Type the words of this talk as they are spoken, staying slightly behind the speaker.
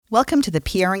Welcome to the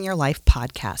PRing Your Life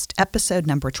podcast, episode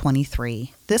number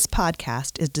 23. This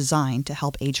podcast is designed to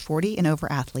help age 40 and over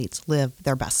athletes live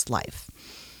their best life.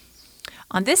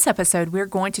 On this episode, we're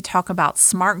going to talk about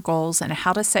SMART goals and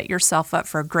how to set yourself up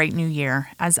for a great new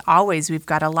year. As always, we've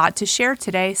got a lot to share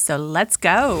today, so let's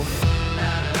go.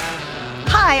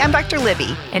 Hi, I'm Dr.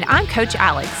 Libby. And I'm Coach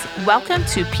Alex. Welcome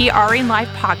to PRing Life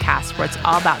podcast, where it's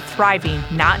all about thriving,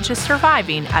 not just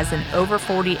surviving as an over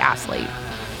 40 athlete.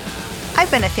 I've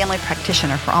been a family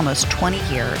practitioner for almost 20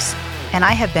 years, and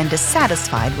I have been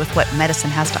dissatisfied with what medicine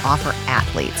has to offer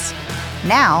athletes.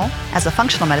 Now, as a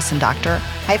functional medicine doctor,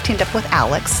 I've teamed up with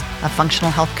Alex, a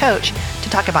functional health coach, to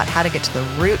talk about how to get to the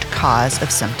root cause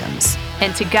of symptoms.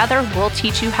 And together, we'll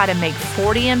teach you how to make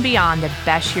 40 and beyond the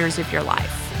best years of your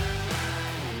life.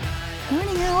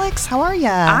 Morning, Alex. How are you?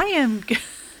 I am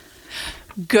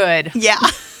good. Yeah.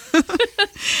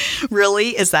 Really?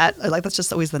 Is that, like, that's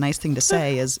just always the nice thing to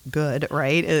say is good,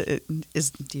 right?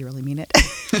 Do you really mean it?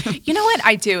 You know what?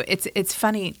 I do. It's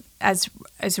funny as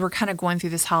we're kind of going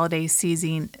through this holiday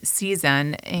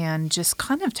season and just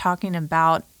kind of talking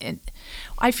about it.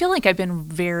 I feel like I've been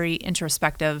very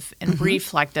introspective and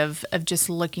reflective of just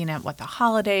looking at what the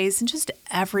holidays and just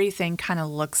everything kind of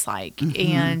looks like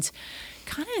and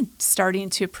kind of starting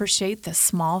to appreciate the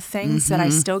small things that I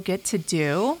still get to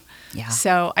do. Yeah.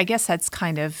 So I guess that's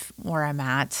kind of where I'm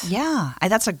at. Yeah.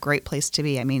 That's a great place to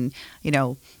be. I mean,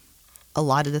 a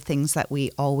lot of the things that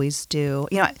we always do,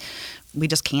 we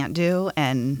just can't do.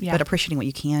 But appreciating what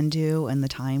you can do and the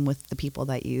time with the people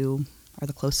that you are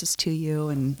the closest to you.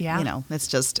 And, it's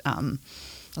just,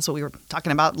 that's what we were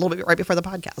talking about a little bit right before the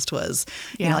podcast was,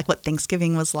 like what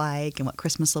Thanksgiving was like and what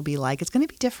Christmas will be like. It's going to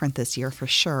be different this year for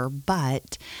sure.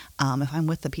 But if I'm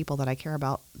with the people that I care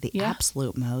about the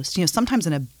absolute most, sometimes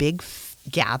in a big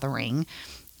gathering,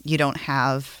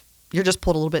 you're just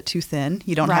pulled a little bit too thin.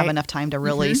 You don't have enough time to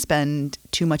really spend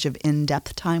too much of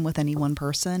in-depth time with any one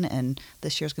person. And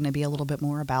this year's going to be a little bit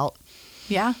more about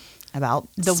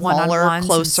the smaller,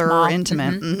 closer,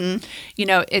 intimate.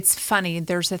 It's funny.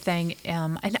 There's a thing,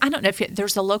 and I don't know if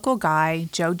there's a local guy,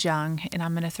 Joe Jung, and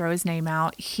I'm going to throw his name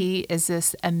out. He is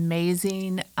this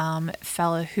amazing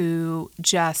fellow who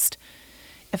just,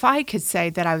 if I could say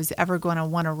that I was ever going to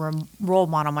want to role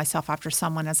model myself after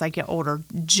someone as I get older,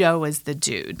 Joe is the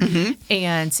dude.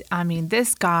 And I mean,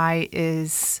 this guy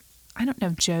is, I don't know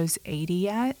if Joe's 80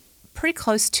 yet. Pretty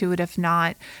close to it, if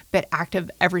not, but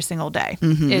active every single day.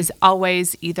 Is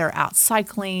always either out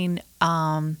cycling,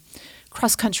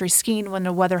 cross-country skiing when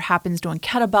the weather happens, doing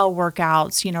kettlebell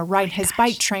workouts, riding his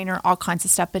bike trainer, all kinds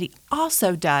of stuff. But he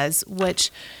also does,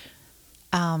 which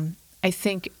I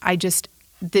think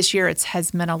this year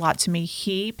has meant a lot to me.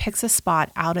 He picks a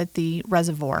spot out at the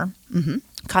reservoir,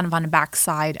 kind of on the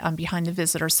backside behind the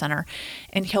visitor center,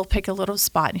 and he'll pick a little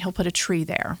spot and he'll put a tree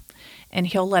there. And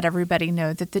he'll let everybody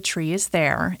know that the tree is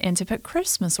there and to put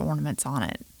Christmas ornaments on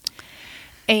it.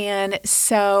 And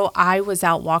so I was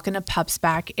out walking a pups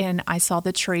back and I saw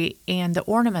the tree and the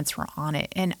ornaments were on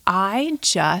it. And I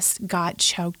just got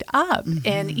choked up.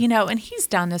 And, and he's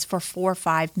done this for 4 or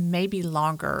 5, maybe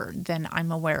longer than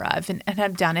I'm aware of. And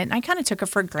I've done it. And I kind of took it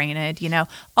for granted,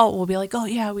 we'll be like, oh,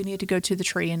 yeah, we need to go to the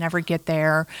tree and never get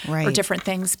there or different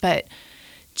things. But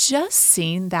just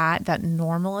seeing that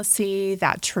normalcy,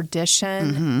 that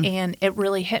tradition, and it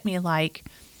really hit me like,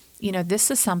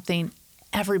 this is something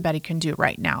everybody can do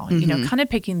right now, kind of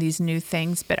picking these new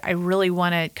things. But I really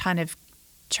want to kind of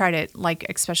try to, like,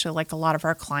 especially like a lot of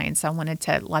our clients, I wanted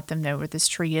to let them know where this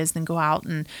tree is and go out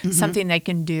and something they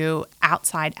can do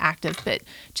outside active, but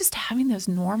just having those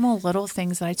normal little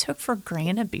things that I took for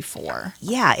granted before.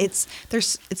 Yeah, it's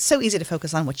so easy to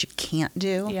focus on what you can't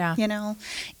do,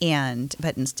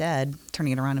 but instead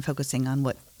turning it around and focusing on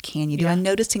what can you do and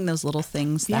noticing those little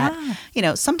things that,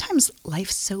 sometimes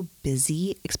life's so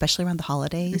busy, especially around the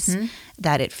holidays,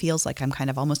 that it feels like I'm kind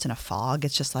of almost in a fog.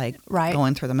 It's just like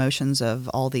going through the motions of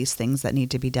all these things that need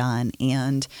to be done.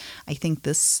 And I think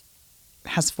this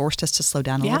has forced us to slow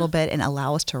down a little bit and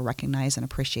allow us to recognize and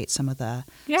appreciate some of the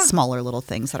smaller little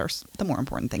things that are the more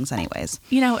important things anyways.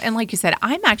 And like you said,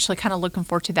 I'm actually kind of looking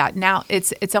forward to that. Now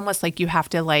it's almost like you have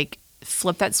to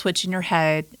flip that switch in your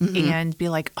head and be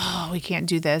like, oh, we can't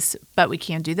do this, but we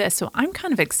can do this. So I'm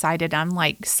kind of excited. I'm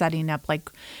setting up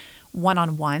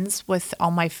one-on-ones with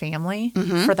all my family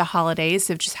for the holidays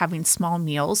of just having small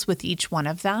meals with each one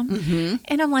of them.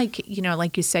 And I'm like,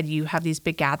 like you said, you have these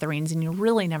big gatherings and you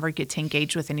really never get to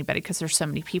engage with anybody because there's so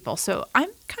many people. So I'm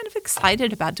kind of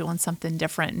excited about doing something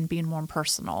different and being more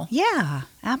personal. Yeah,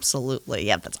 absolutely.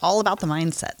 Yeah, that's all about the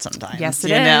mindset sometimes. Yes,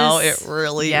 it is. It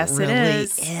really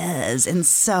is. And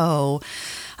so...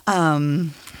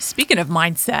 speaking of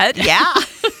mindset. Yeah.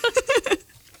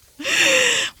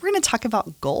 going to talk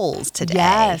about goals today.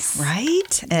 Yes.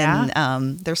 Right?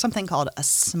 And there's something called a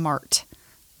SMART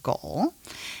goal.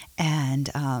 And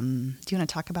do you want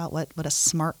to talk about what a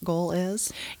SMART goal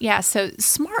is? Yeah, so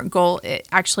SMART goal, it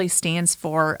actually stands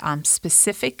for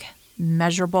specific,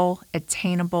 measurable,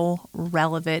 attainable,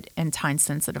 relevant, and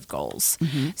time-sensitive goals.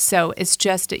 So it's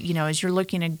just, as you're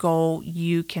looking at a goal,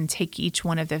 you can take each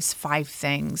one of those 5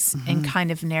 things and kind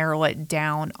of narrow it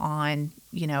down on,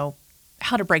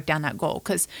 how to break down that goal.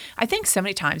 Because I think so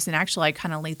many times, and actually I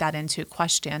kind of lead that into a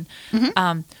question,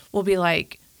 we'll be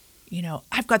like,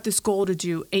 I've got this goal to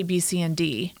do A, B, C, and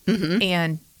D,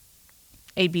 and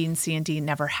A, B, and C, and D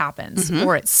never happens,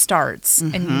 or it starts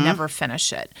and you never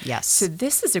finish it. Yes. So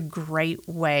this is a great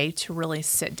way to really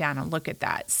sit down and look at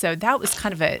that. So that was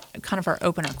kind of our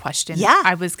opener question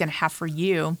I was going to have for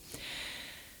you.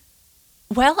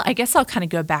 Well, I guess I'll kind of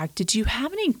go back. Did you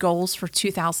have any goals for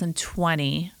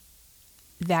 2020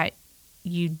 that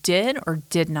you did or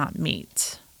did not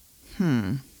meet?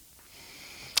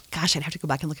 Gosh, I'd have to go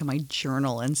back and look at my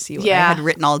journal and see what I had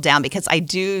written all down, because I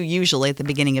do usually at the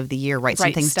beginning of the year write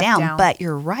some things down. But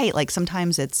you're right. Like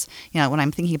sometimes it's, when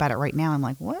I'm thinking about it right now, I'm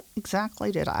like, what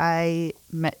exactly did I,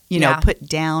 put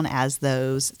down as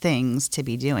those things to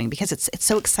be doing? Because it's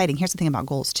so exciting. Here's the thing about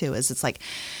goals too, is it's like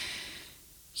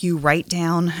you write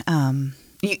down,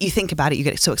 you think about it, you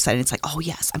get so excited. It's like, oh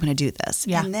yes, I'm going to do this.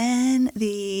 Yeah. And then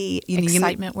the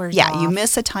excitement wears off. Yeah, you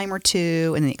miss a time or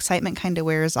two and the excitement kind of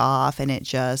wears off and it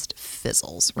just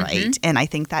fizzles, right? And I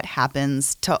think that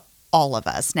happens to all of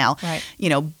us. Now,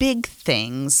 big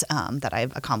things that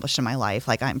I've accomplished in my life,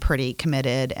 like I'm pretty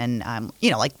committed and,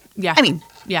 you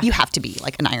have to be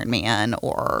like an Ironman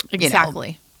or,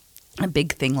 exactly. A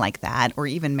big thing like that, or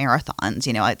even marathons,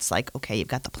 it's like, okay, you've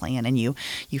got the plan and you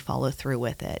follow through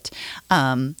with it.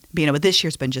 But this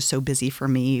year's been just so busy for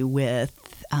me with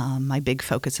my big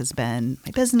focus has been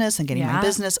my business and getting my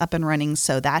business up and running.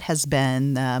 So that has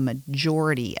been the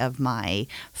majority of my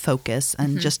focus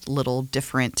and just little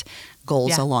different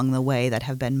goals along the way that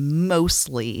have been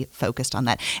mostly focused on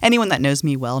that. Anyone that knows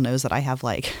me well knows that I have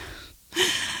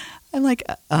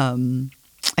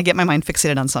I get my mind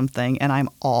fixated on something and I'm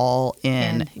all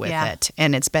in with it.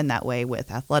 And it's been that way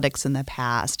with athletics in the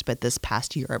past, but this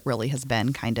past year it really has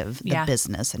been kind of the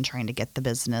business and trying to get the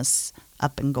business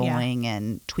up and going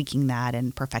and tweaking that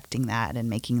and perfecting that and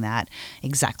making that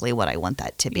exactly what I want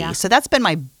that to be. Yeah. So that's been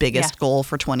my biggest goal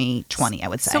for 2020, I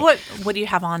would say. So what do you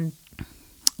have on?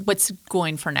 What's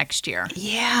going for next year?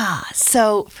 Yeah.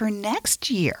 So for next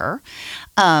year,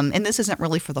 and this isn't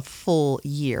really for the full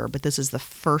year, but this is the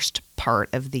first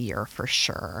part of the year for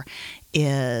sure,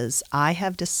 is I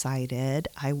have decided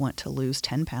I want to lose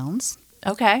 10 pounds.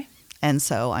 Okay. And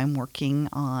so I'm working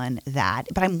on that.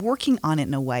 But I'm working on it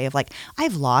in a way of like,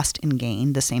 I've lost and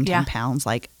gained the same 10 pounds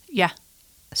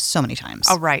so many times.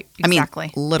 Oh, right. Exactly.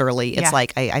 I mean, literally, it's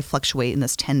like I fluctuate in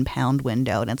this 10-pound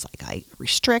window, and it's like I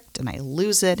restrict and I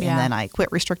lose it, and then I quit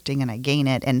restricting and I gain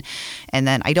it, and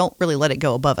then I don't really let it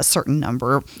go above a certain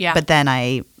number, but then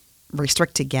I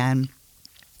restrict again.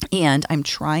 And I'm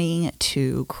trying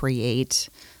to create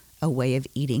a way of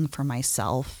eating for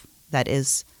myself that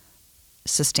is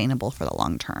sustainable for the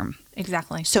long term.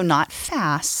 Exactly. So not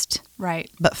fast,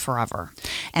 right, but forever.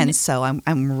 And so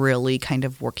I'm really kind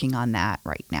of working on that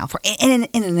right now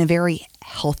in a very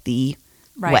healthy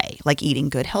way, like eating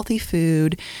good healthy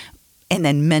food, and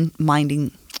then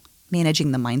managing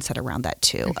the mindset around that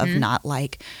too, of not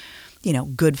like,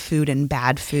 good food and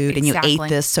bad food, and you ate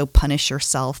this, so punish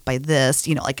yourself by this.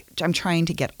 Like I'm trying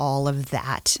to get all of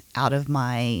that out of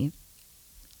my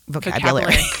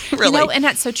vocabulary. Really. And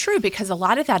that's so true, because a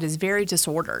lot of that is very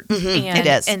disordered. And, it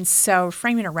is. And so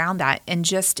framing around that and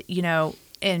just,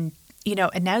 and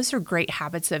those are great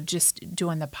habits of just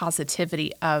doing the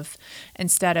positivity of,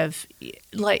 instead of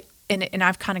like, and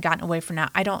I've kind of gotten away from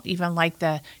that. I don't even like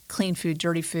the clean food,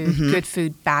 dirty food, good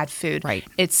food, bad food. Right.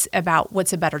 It's about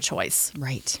what's a better choice.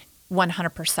 Right.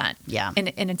 100%. Yeah. And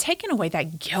in taking away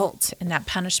that guilt and that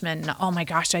punishment, and oh my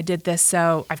gosh, I did this,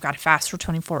 so I've got to fast for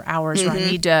 24 hours, or I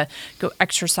need to go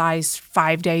exercise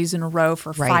 5 days in a row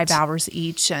for 5 hours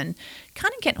each, and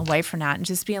kind of getting away from that and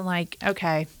just being like,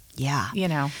 okay. Yeah.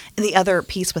 And the other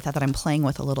piece with that I'm playing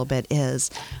with a little bit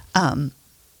is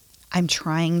I'm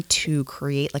trying to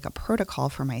create like a protocol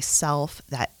for myself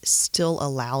that still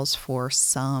allows for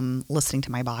some listening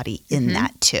to my body in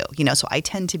that too. So I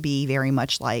tend to be very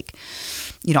much like,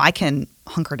 I can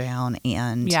hunker down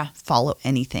and follow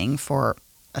anything for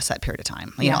a set period of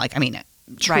time.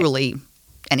 Truly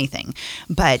anything.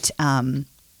 But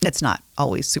it's not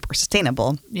always super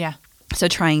sustainable. Yeah. So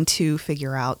trying to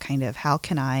figure out kind of how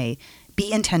can I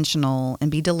be intentional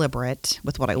and be deliberate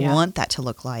with what I want that to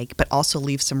look like, but also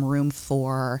leave some room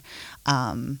for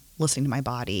listening to my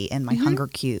body and my hunger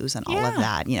cues and all of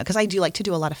that, because I do like to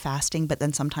do a lot of fasting, but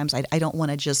then sometimes I don't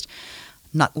want to just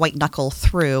not white knuckle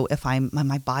through if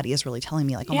my body is really telling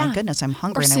me like, oh my goodness, I'm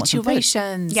hungry and I want some food.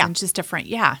 Situations and just different.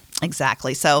 Yeah,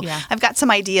 exactly. So I've got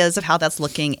some ideas of how that's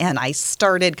looking, and I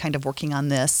started kind of working on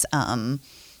this,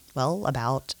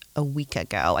 about a week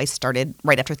ago. I started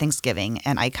right after Thanksgiving,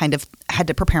 and I kind of had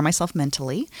to prepare myself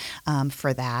mentally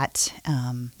for that,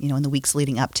 in the weeks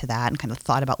leading up to that, and kind of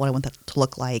thought about what I want that to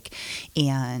look like,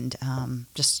 and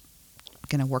just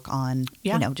going to work on,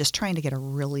 just trying to get a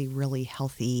really, really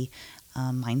healthy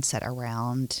mindset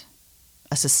around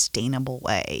a sustainable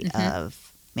way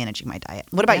of managing my diet.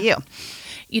 What about you?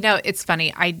 It's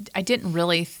funny. I didn't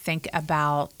really think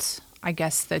about, I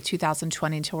guess, the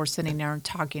 2020 until we're sitting there and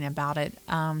talking about it.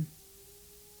 I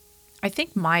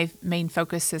think my main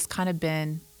focus has kind of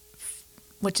been,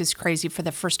 which is crazy, for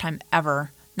the first time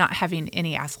ever, not having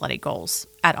any athletic goals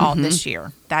at all this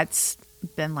year. That's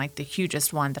been like the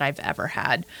hugest one that I've ever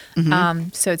had.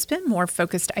 So it's been more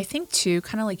focused, I think, too,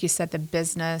 kind of like you said, the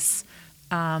business,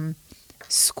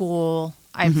 school.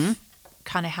 I've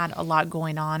kind of had a lot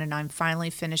going on, and I'm finally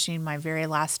finishing my very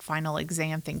last final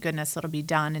exam. Thank goodness it'll be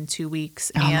done in 2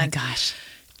 weeks. Oh my gosh.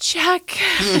 Check.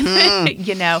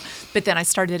 But then I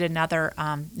started another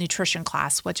nutrition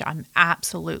class, which I'm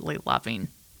absolutely loving.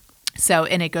 So,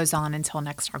 and it goes on until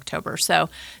next October. So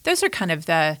those are kind of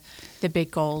the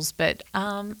big goals. But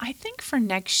I think for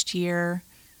next year,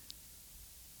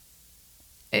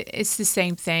 it's the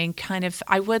same thing. Kind of,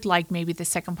 I would like maybe the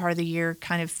second part of the year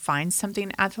kind of find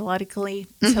something athletically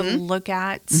to look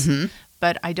at.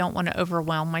 But I don't want to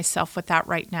overwhelm myself with that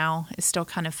right now. It's still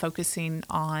kind of focusing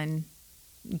on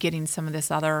getting some of this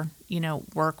other,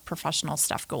 work professional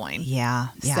stuff going. Yeah.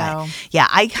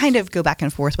 I kind of go back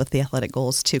and forth with the athletic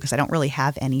goals too, because I don't really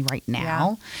have any right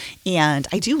now. And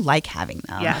I do like having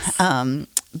them. Yes.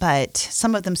 But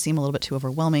some of them seem a little bit too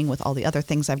overwhelming with all the other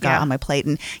things I've got on my plate.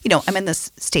 And, I'm in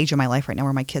this stage of my life right now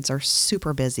where my kids are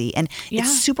super busy. And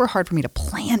it's super hard for me to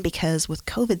plan because with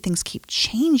COVID, things keep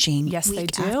changing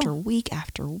week after week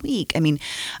after week. I mean,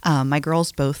 my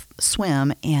girls both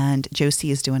swim, and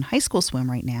Josie is doing high school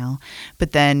swim right now.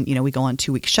 But then, we go on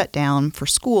 2-week shutdown for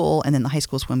school, and then the high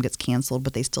school swim gets canceled,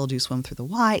 but they still do swim through the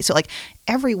Y. So,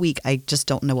 every week, I just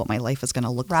don't know what my life is going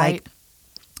to look like.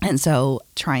 And so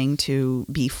trying to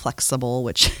be flexible,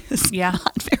 which is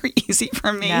not very easy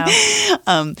for me.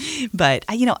 No. But,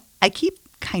 I keep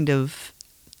kind of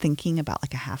thinking about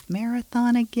like a half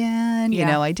marathon again.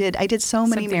 I did so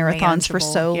many marathons for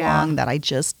so long that I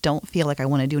just don't feel like I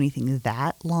want to do anything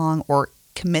that long or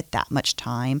commit that much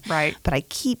time. Right. But I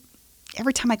keep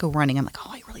every time I go running, I'm like,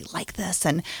 oh, I really like this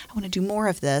and I want to do more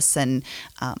of this. And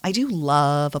I do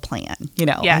love a plan.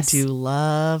 I do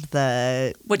love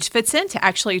which fits into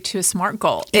actually to a SMART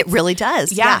goal. It really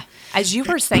does. Yeah. As you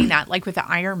were saying that, like with the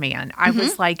Ironman, I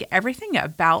was like, everything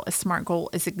about a SMART goal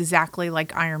is exactly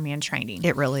like Ironman training.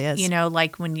 It really is.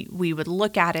 Like when we would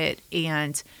look at it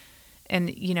and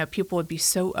people would be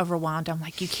so overwhelmed. I'm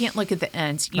like, you can't look at the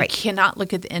end. You cannot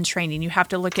look at the end training. You have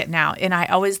to look at now. And I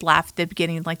always laugh at the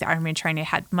beginning, like the Ironman training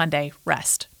had Monday,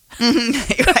 rest.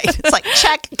 Right. It's like,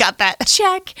 check, got that.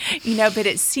 Check. But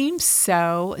it seems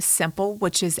so simple,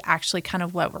 which is actually kind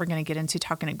of what we're going to get into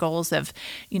talking at goals of,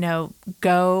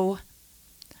 go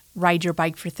ride your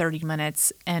bike for 30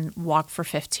 minutes and walk for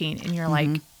 15. And you're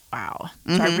like, wow.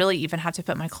 Do I really even have to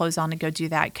put my clothes on to go do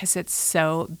that? Because it's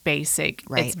so basic.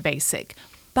 Right. It's basic.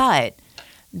 But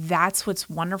that's what's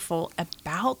wonderful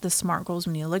about the SMART goals.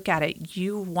 When you look at it,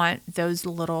 you want those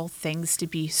little things to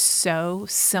be so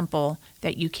simple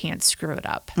that you can't screw it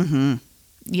up.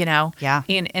 Yeah.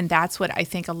 And that's what I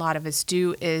think a lot of us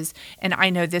do is, and I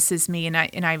know this is me, and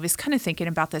I was kind of thinking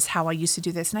about this, how I used to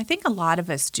do this. And I think a lot of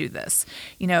us do this,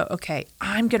 okay,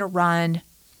 I'm going to run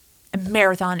a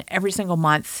marathon every single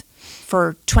month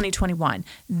for 2021.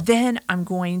 Then I'm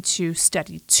going to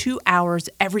study 2 hours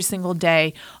every single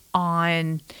day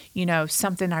on,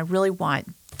 something I really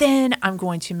want. Then I'm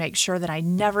going to make sure that I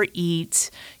never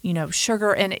eat,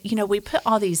 sugar. And, we put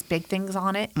all these big things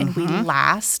on it and we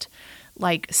last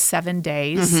like 7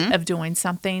 days of doing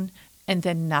something. And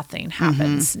then nothing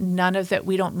happens. None of that.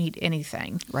 We don't meet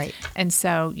anything. Right. And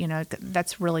so,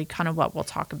 that's really kind of what we'll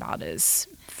talk about is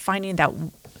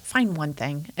find one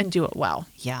thing and do it well.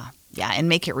 Yeah. And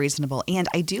make it reasonable. And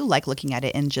I do like looking at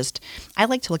it in I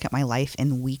like to look at my life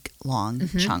in week-long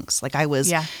chunks. Like I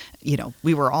was,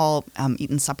 we were all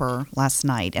eating supper last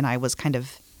night and I was kind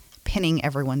of pinning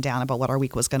everyone down about what our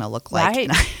week was going to look like. Right.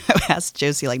 And I asked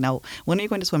Josie, like, no, when are you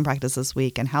going to swim practice this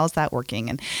week? And how's that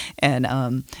working? And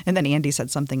then Andy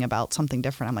said something about something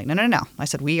different. I'm like, no. I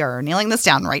said, we are nailing this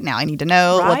down right now. I need to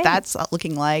know what that's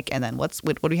looking like. And then what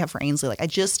do we have for Ainsley? Like,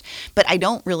 but I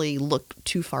don't really look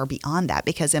too far beyond that,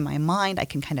 because in my mind, I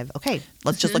can kind of, okay,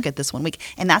 let's just look at this 1 week.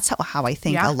 And that's how I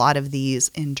think a lot of these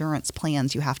endurance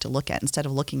plans you have to look at, instead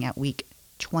of looking at week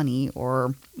 20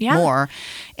 or more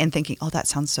and thinking, oh, that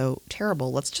sounds so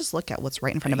terrible. Let's just look at what's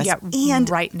right in front of us. And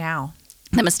right now.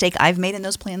 The mistake I've made in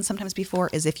those plans sometimes before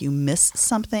is if you miss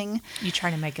something, you try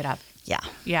to make it up.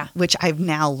 Yeah. Which I've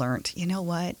now learned, you know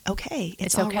what? Okay.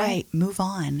 It's all okay. right. Move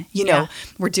on. You know,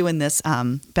 we're doing this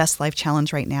Best Life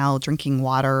Challenge right now, drinking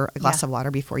water, a glass of water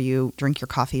before you drink your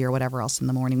coffee or whatever else in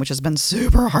the morning, which has been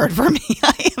super hard for me.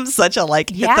 I am such a hit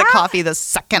the coffee the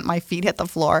second my feet hit the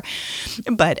floor.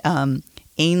 But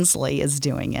Ainsley is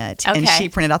doing it. Okay. And she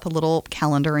printed out the little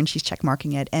calendar and she's check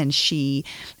marking it. And she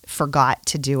forgot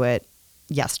to do it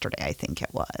yesterday, I think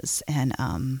it was. And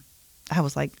I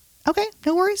was like, okay,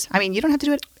 no worries. I mean, you don't have to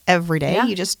do it every day.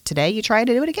 Yeah. Today you try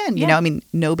to do it again. You know, I mean,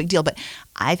 no big deal. But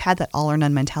I've had that all or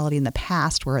none mentality in the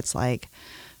past where it's like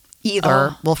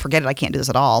either, well, forget it, I can't do this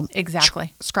at all.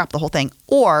 Exactly. Scrap the whole thing.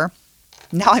 Or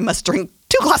now I must drink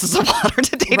 2 glasses of water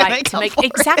today to make up for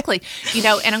exactly. it. You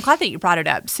know, and I'm glad that you brought it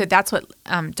up. So that's what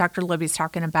Dr. Libby's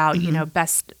talking about. You know,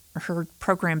 her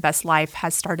program Best Life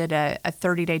has started a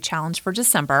 30-day challenge for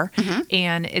December,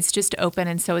 and it's just open.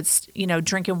 And so it's, you know,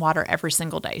 drinking water every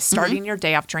single day, starting your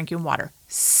day off drinking water.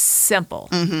 Simple.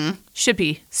 Should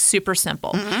be super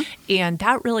simple. And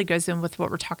that really goes in with what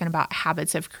we're talking about,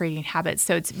 habits, of creating habits.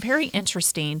 So it's very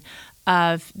interesting.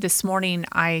 This morning,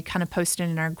 I kind of posted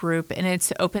in our group, and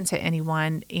it's open to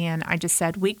anyone. And I just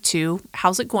said, week 2,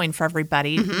 how's it going for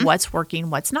everybody? What's working?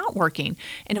 What's not working?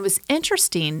 And it was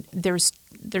interesting. There's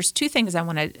 2 things I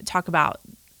want to talk about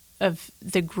of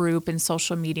the group and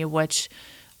social media, which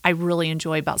I really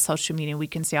enjoy about social media. We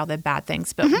can see all the bad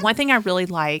things. But one thing I really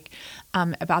like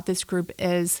about this group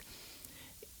is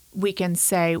we can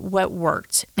say what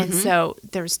worked. And so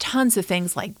there's tons of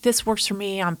things like, this works for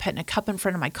me. I'm putting a cup in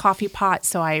front of my coffee pot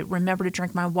so I remember to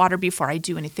drink my water before I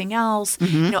do anything else.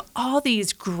 You know, all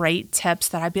these great tips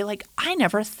that I'd be like, I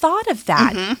never thought of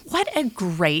that. What a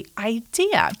great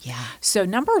idea. Yeah. So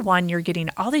number 1, you're getting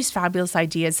all these fabulous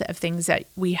ideas of things that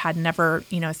we had never,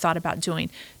 you know, thought about doing.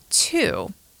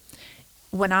 2,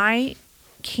 when I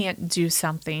can't do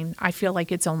something, I feel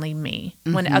like it's only me.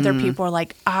 When other people are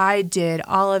like, I did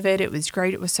all of it. It was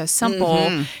great. It was so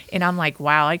simple. And I'm like,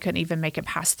 wow, I couldn't even make it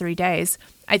past 3 days.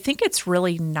 I think it's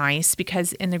really nice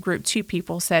because in the group, 2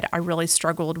 people said, I really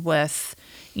struggled with,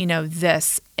 you know,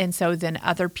 this. And so then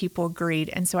other people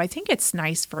agreed. And so I think it's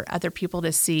nice for other people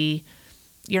to see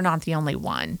you're not the only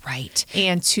one. Right.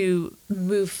 And to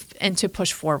move and to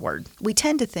push forward. We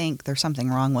tend to think there's something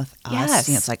wrong with us. Yes.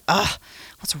 You know, it's like,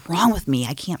 what's wrong with me?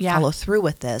 I can't follow through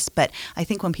with this. But I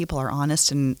think when people are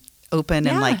honest and open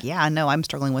and like, no, I'm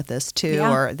struggling with this too,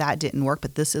 or that didn't work,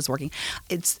 but this is working.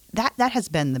 It's that has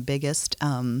been the biggest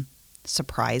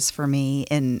surprise for me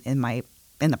in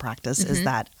the practice is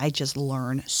that I just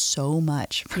learn so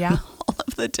much from all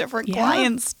of the different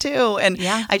clients too. And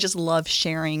I just love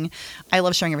sharing. I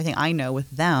love sharing everything I know with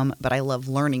them, but I love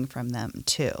learning from them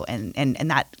too. And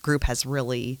that group has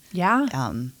really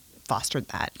fostered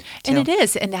that too. And it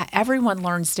is. And that everyone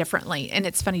learns differently. And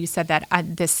it's funny you said that.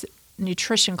 This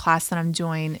nutrition class that I'm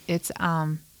doing, it's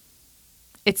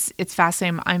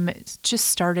fascinating. I'm just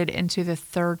started into the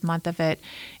 3rd month of it,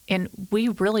 and we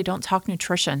really don't talk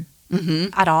nutrition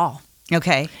at all.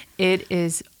 Okay. It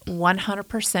is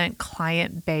 100%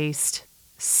 client-based,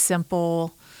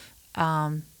 simple,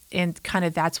 and kind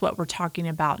of that's what we're talking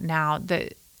about now.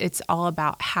 It's all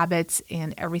about habits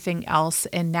and everything else,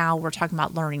 and now we're talking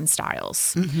about learning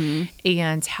styles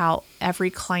and how every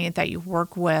client that you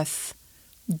work with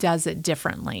does it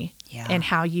differently, and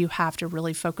how you have to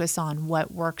really focus on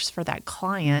what works for that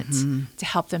client to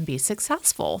help them be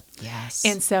successful. Yes.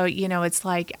 And so, you know, it's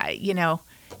like, you know,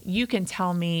 you can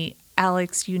tell me,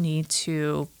 Alex, you need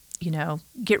to, you know,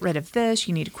 get rid of this.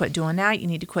 You need to quit doing that. You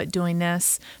need to quit doing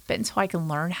this. But until I can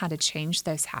learn how to change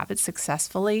those habits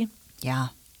successfully,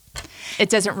 it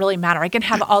doesn't really matter. I can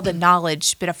have all the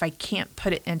knowledge, but if I can't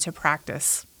put it into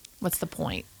practice, what's the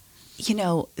point? You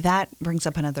know, that brings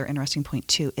up another interesting point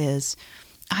too, is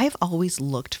I've always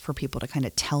looked for people to kind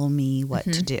of tell me what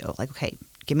to do. Like, okay,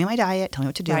 give me my diet, tell me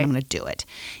what to do, and I'm going to do it.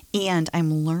 And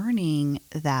I'm learning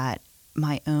that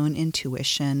my own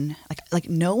intuition, like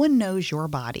no one knows your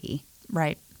body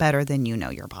better than you know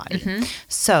your body.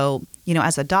 So, you know,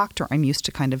 as a doctor, I'm used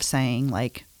to kind of saying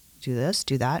like, do this,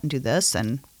 do that, and do this.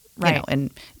 And, you know,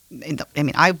 and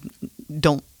I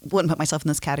wouldn't put myself in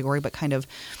this category, but kind of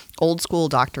old school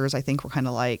doctors, I think, were kind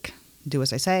of like, do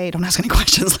as I say, don't ask any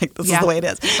questions, like this is the way it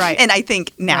is. Right. And I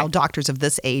think now doctors of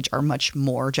this age are much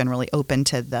more generally open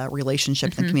to the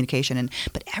relationships and communication.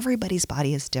 But everybody's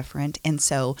body is different. And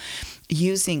so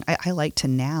I like to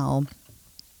now,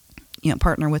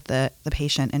 partner with the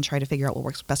patient and try to figure out what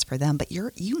works best for them. But a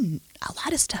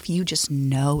lot of stuff you just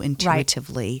know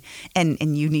intuitively,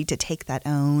 and you need to take that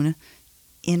own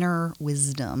inner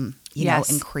wisdom, know,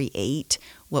 and create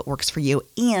what works for you,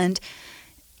 and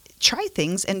try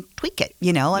things and tweak it,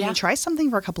 I mean, try something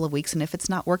for a couple of weeks, and if it's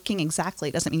not working exactly,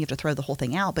 it doesn't mean you have to throw the whole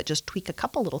thing out, but just tweak a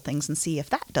couple little things and see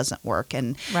if that doesn't work.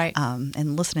 And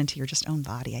listening to your just own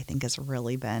body, I think, has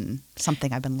really been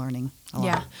something I've been learning a lot.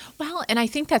 Yeah. Well, and I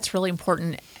think that's really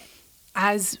important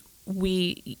as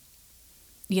we,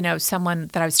 someone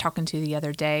that I was talking to the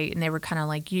other day, and they were kind of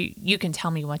like, you can tell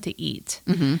me what to eat.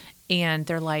 Mm-hmm. And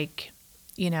they're like,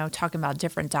 talking about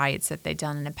different diets that they've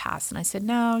done in the past. And I said,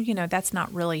 no, that's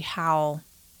not really how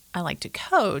I like to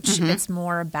coach. Mm-hmm. It's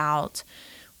more about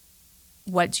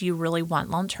what do you really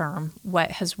want long term,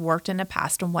 what has worked in the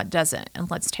past and what doesn't. And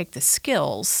let's take the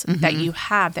skills that you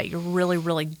have that you're really,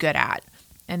 really good at,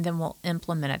 and then we'll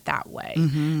implement it that way.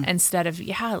 Mm-hmm. Instead of,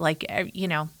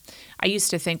 I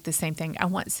used to think the same thing.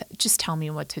 Just tell me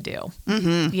what to do.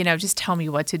 Mm-hmm. Just tell me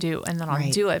what to do, and then I'll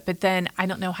do it. But then I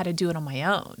don't know how to do it on my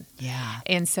own. Yeah.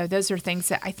 And so those are things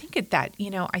that I think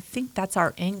I think that's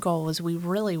our end goal, is we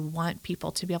really want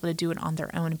people to be able to do it on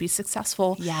their own and be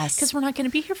successful. Yes. Because we're not going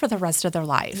to be here for the rest of their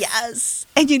life. Yes.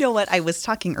 And you know what? I was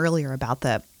talking earlier about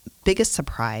the biggest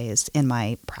surprise in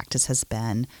my practice has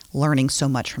been learning so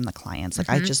much from the clients. Like,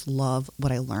 I just love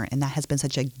what I learned. And that has been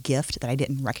such a gift that I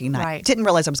didn't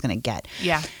realize I was going to get.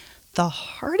 Yeah. The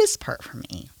hardest part for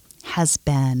me has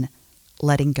been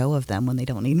letting go of them when they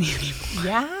don't need me anymore.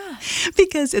 Yeah.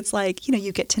 Because it's like,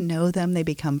 you get to know them. They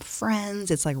become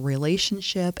friends. It's like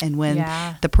relationship. And when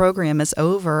the program is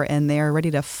over and they're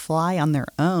ready to fly on their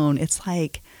own, it's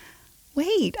like,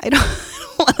 wait, I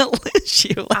don't want to lose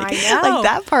you. I know. Like,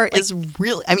 that part is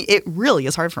really, it really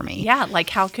is hard for me. Yeah. Like,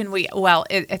 how can we,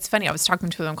 it's funny. I was talking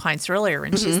to one client earlier,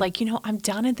 and she's like, I'm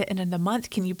done at the end of the month.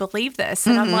 Can you believe this?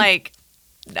 And I'm like,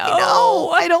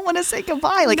 no, I don't want to say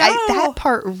goodbye. Like, that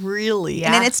part really,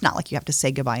 and then it's not like you have to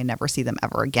say goodbye and never see them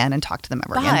ever again and talk to them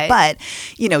ever again. But,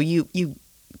 you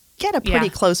get a pretty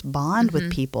close bond with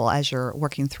people as you're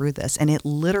working through this. And it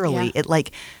literally,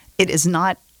 it is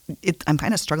not, I'm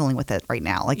kind of struggling with it right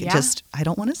now. Like, I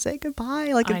don't want to say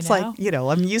goodbye. Like, it's like,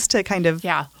 I'm used to kind of.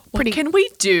 Yeah. What can we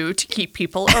do to keep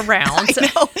people around? I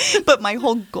know. But my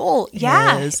whole goal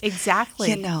is.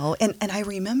 Exactly. And I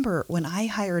remember when I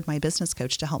hired my business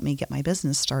coach to help me get my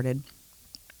business started,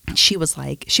 she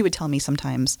would tell me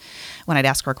sometimes when I'd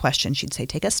ask her a question, she'd say,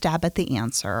 take a stab at the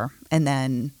answer, and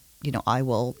then I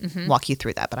will walk you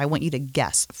through that, but I want you to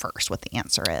guess first what the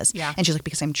answer is. Yeah. And she's like,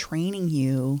 because I'm training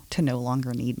you to no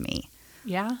longer need me.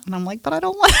 Yeah. And I'm like, but I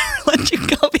don't want to let you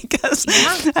go because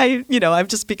I've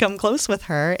just become close with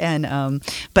her. And,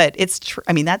 but it's true.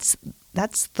 I mean, that's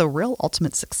the real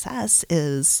ultimate success,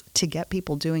 is to get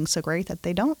people doing so great that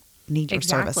they don't need your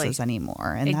services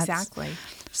anymore. And that's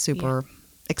super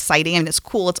exciting. I mean, it's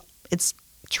cool. It's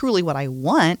truly what I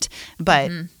want,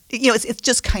 but it's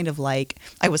just kind of like,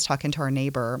 I was talking to our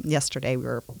neighbor yesterday. We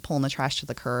were pulling the trash to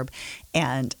the curb,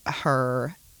 and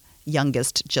her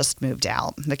youngest just moved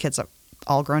out. The kids are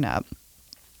all grown up,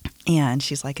 and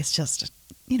she's like, it's just,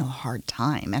 a hard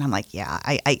time. And I'm like, yeah,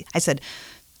 I said,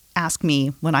 ask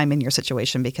me when I'm in your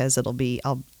situation, because it'll be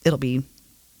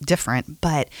different.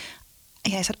 But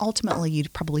I said, ultimately, you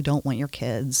probably don't want your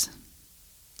kids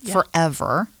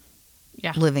forever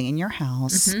living in your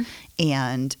house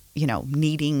and,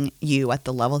 needing you at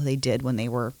the level they did when they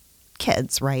were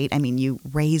kids, right? I mean, you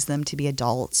raise them to be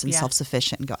adults and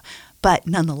self-sufficient and go, but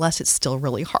nonetheless, it's still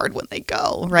really hard when they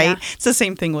go, right? Yeah. It's the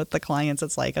same thing with the clients.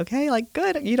 It's like, okay, like,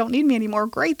 good, you don't need me anymore.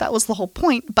 Great. That was the whole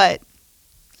point. But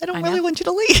I don't really want you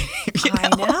to leave.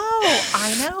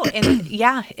 I know. And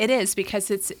it is,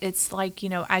 because it's like,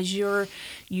 as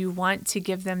you want to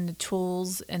give them the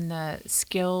tools and the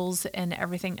skills and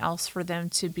everything else for them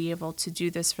to be able to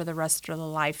do this for the rest of their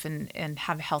life and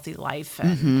have a healthy life.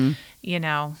 And,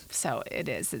 so it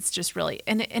is. It's just really,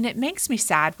 and it makes me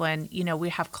sad when, we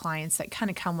have clients that kind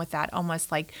of come with that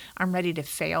almost like, I'm ready to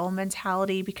fail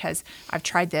mentality, because I've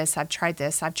tried this,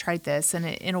 and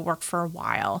it'll work for a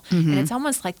while. And it's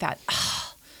almost like that,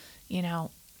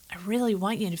 I really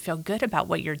want you to feel good about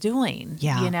what you're doing,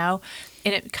 Yeah.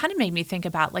 And it kind of made me think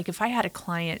about, like, if I had a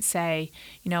client say,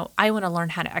 I want to learn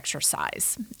how to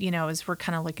exercise, as we're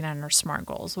kind of looking at our SMART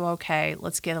goals. Well, okay,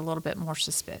 let's get a little bit more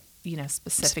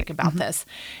specific about this.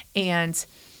 And,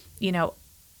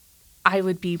 I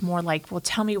would be more like, well,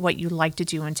 tell me what you like to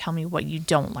do and tell me what you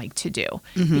don't like to do.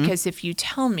 Because if you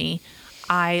tell me,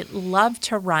 I love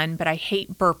to run, but I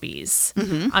hate burpees,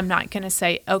 I'm not going to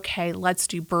say, okay, let's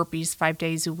do burpees 5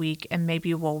 days a week and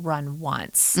maybe we'll run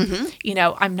once.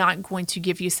 I'm not going to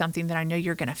give you something that I know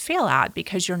you're going to fail at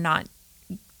because you're not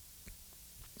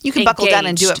You can buckle down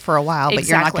and do it for a while, but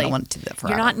you're not going to want to do it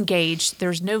forever. You're not engaged.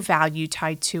 There's no value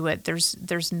tied to it.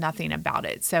 There's nothing about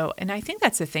it. So, and I think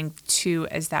that's the thing too,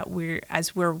 is that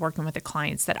as we're working with the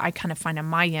clients, that I kind of find on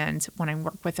my end when I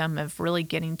work with them of really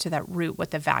getting to that root,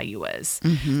 what the value is.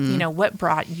 What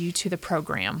brought you to the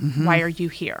program? Why are you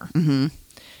here? And,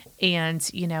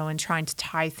 and trying to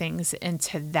tie things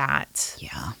into that.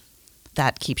 Yeah.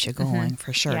 That keeps you going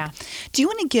for sure. Yeah. Do you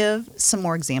want to give some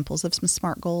more examples of some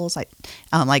SMART goals? Like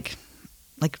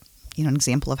an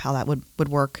example of how that would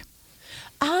work?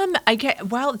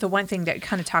 The one thing that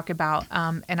kind of talk about,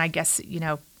 and I guess,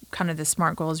 kind of the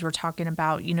SMART goals we're talking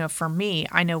about, for me,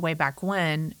 I know way back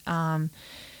when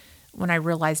I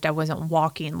realized I wasn't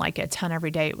walking like a ton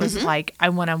every day, it was like, I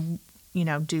want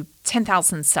to, do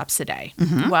 10,000 steps a day.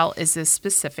 Well, is this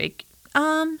specific?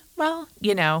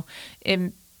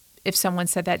 If someone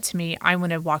said that to me, I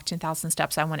want to walk 10,000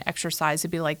 steps, I want to exercise,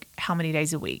 it'd be like, how many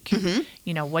days a week?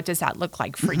 What does that look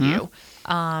like for you?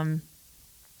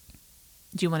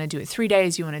 Do you want to do it 3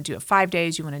 days? Do you want to do it 5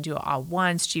 days? Do you want to do it all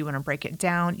once? Do you want to break it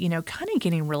down? Kind of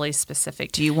getting really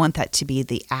specific. Do you want that to be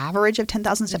the average of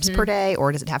 10,000 steps per day,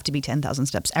 or does it have to be 10,000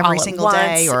 steps every all single once?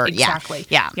 day? Or exactly.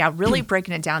 Yeah. Really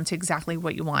breaking it down to exactly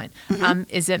what you want.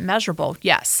 Is it measurable?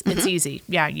 Yes, it's easy.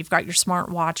 Yeah, you've got your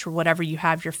smartwatch or whatever you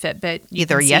have, your Fitbit.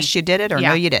 Either yes, you did it, or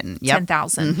no, you didn't.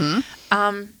 10,000.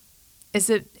 Is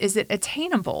it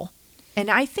attainable? And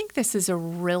I think this is a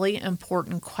really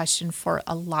important question for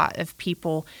a lot of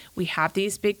people. We have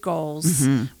these big goals.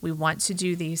 We want to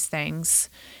do these things.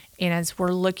 And as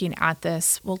we're looking at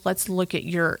this, well, let's look at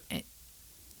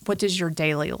what does your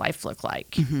daily life look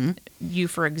like? You,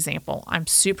 for example, I'm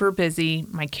super busy.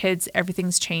 My kids,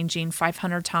 everything's changing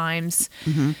 500 times.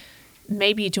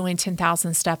 Maybe doing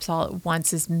 10,000 steps all at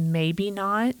once is maybe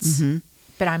not,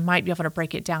 but I might be able to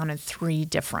break it down in 3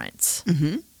 different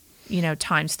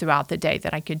times throughout the day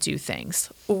that I could do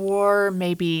things. Or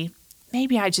maybe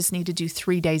I just need to do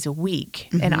 3 days a week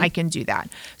and I can do that.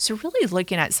 So really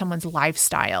looking at someone's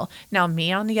lifestyle. Now,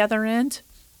 me on the other end,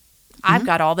 I've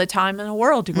got all the time in the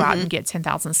world to go out and get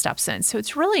 10,000 steps in. So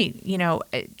it's really,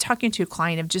 talking to a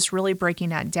client of just really breaking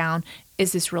that down.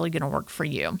 Is this really going to work for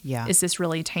you? Yeah. Is this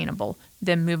really attainable?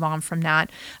 Then move on from that.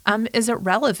 Is it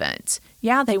relevant?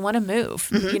 Yeah, they want to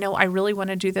move. I really want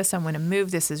to do this. I want to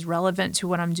move. This is relevant to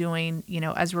what I'm doing,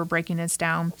 as we're breaking this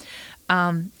down.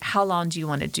 How long do you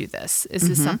want to do this? Is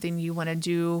this something you want to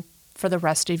do for the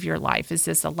rest of your life? Is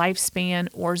this a lifespan,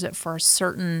 or is it for a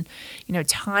certain,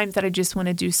 time that I just want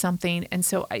to do something? And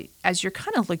so as you're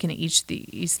kind of looking at each of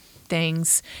these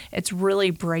things, it's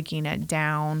really breaking it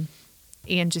down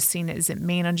and just seeing, is it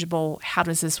manageable? How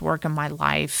does this work in my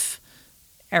life?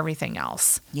 Everything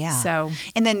else. Yeah. So,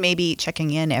 and then maybe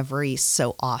checking in every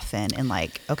so often and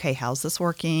like, okay, how's this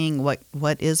working? What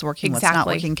is working? Exactly. What's not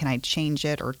working? Can I change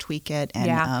it or tweak it?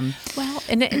 And, well,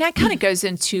 and that kind of goes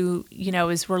into,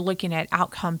 as we're looking at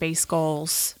outcome-based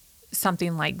goals,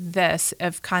 something like this,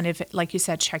 of kind of, like you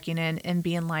said, checking in and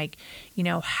being like,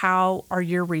 how are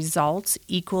your results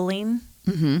equaling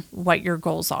what your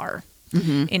goals are?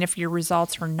 And if your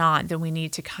results are not, then we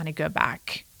need to kind of go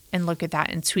back and look at that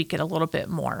and tweak it a little bit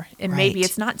more. And maybe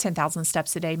it's not 10,000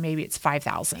 steps a day. Maybe it's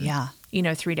 5,000,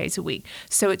 3 days a week.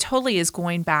 So it totally is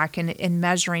going back and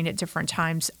measuring at different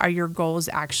times. Are your goals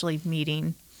actually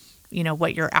meeting,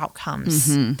 what your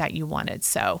outcomes that you wanted?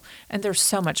 So, and there's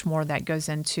so much more that goes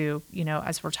into,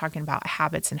 as we're talking about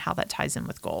habits and how that ties in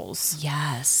with goals.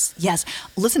 Yes.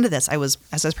 Listen to this. As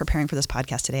I was preparing for this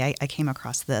podcast today, I came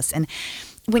across this. And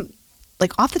when,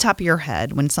 like, off the top of your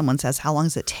head, when someone says, how long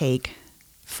does it take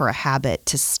for a habit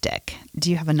to stick?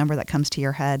 Do you have a number that comes to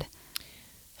your head?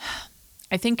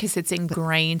 I think because it's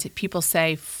ingrained. People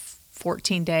say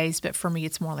 14 days, but for me,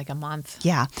 it's more like a month.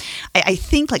 Yeah. I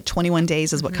think like 21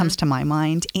 days is what comes to my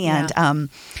mind. And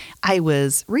I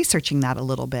was researching that a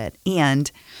little bit.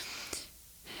 And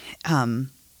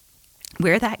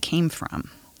where that came from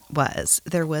was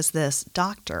there was this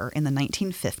doctor in the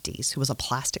 1950s who was a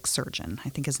plastic surgeon. I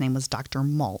think his name was Dr.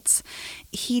 Maltz.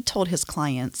 He told his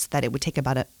clients that it would take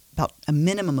about about a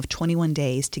minimum of 21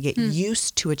 days to get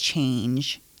used to a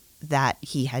change that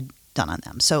he had done on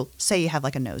them. So say you have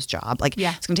like a nose job, like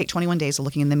it's going to take 21 days of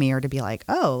looking in the mirror to be like,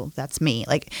 oh, that's me.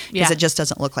 Like, because it just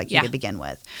doesn't look like you to begin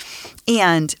with.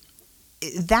 And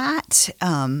that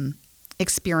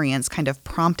experience kind of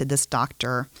prompted this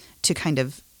doctor to kind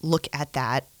of look at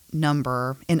that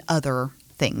number in other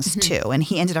things too. And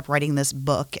he ended up writing this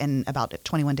book in about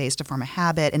 21 Days to Form a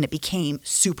Habit, and it became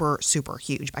super, super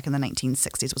huge back in the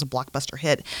 1960s. It was a blockbuster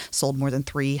hit, sold more than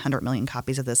 300 million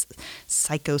copies of this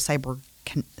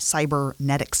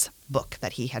cybernetics book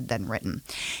that he had then written.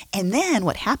 And then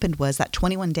what happened was that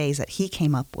 21 days that he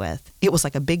came up with, it was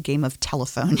like a big game of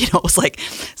telephone. You know, it was like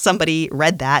somebody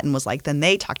read that and was like, then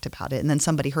they talked about it. And then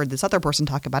somebody heard this other person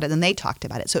talk about it, and they talked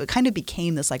about it. So it kind of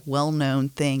became this like well-known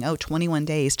thing, 21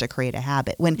 days to create a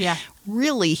habit, when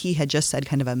really he had just said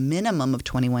kind of a minimum of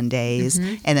 21 days.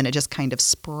 And then it just kind of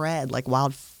spread like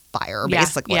wildfire,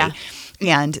 basically.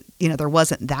 And, you know, there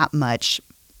wasn't that much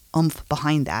oomph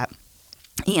behind that.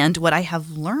 And what I have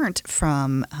learned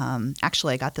from,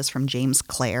 actually I got this from James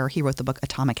Clear. He wrote the book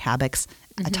Atomic Habits,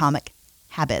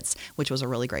 which was a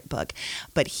really great book.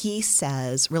 But he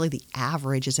says really the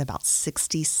average is about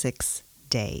 66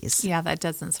 days. Yeah, that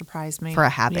doesn't surprise me. For a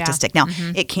habit to stick. Now,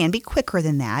 it can be quicker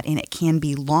than that, and it can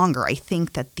be longer. I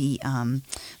think that the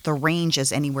range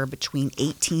is anywhere between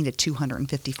 18 to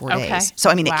 254 days.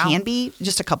 So, I mean, it can be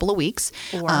just a couple of weeks.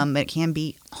 It can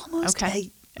be almost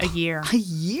a year. A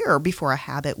year before a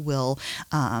habit will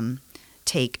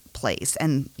take place,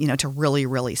 and, you know, to really,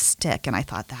 really stick. And I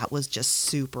thought that was just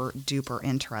super duper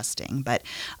interesting. But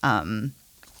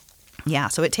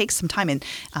so it takes some time. And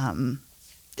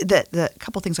the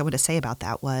couple things I want to say about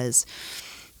that was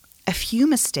a few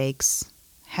mistakes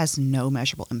has no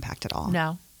measurable impact at all.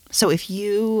 No. So if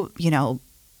you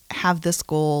have this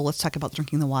goal, let's talk about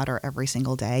drinking the water every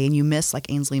single day, and you miss,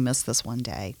 like Ainsley missed this one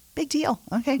day, big deal.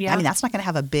 Okay. I mean, that's not going to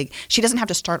have she doesn't have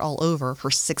to start all over for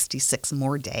 66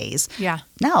 more days. Yeah.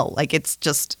 No, like it's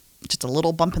just a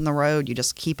little bump in the road. You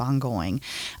just keep on going.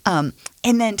 And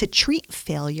then to treat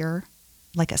failure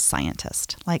like a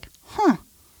scientist, like,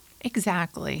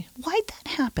 exactly. Why'd that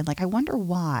happen? Like, I wonder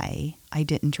why I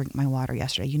didn't drink my water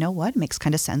yesterday. You know what? It makes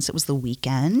kind of sense. It was the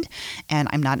weekend and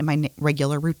I'm not in my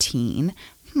regular routine.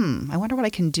 I wonder what I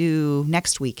can do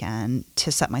next weekend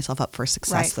to set myself up for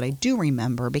success that I do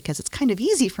remember, because it's kind of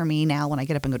easy for me now when I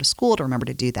get up and go to school to remember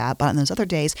to do that. But on those other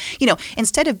days,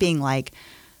 instead of being like,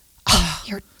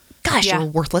 you're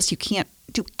worthless, you can't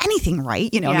do anything right.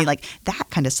 I mean, like that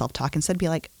kind of self-talk, instead be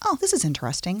like, oh, this is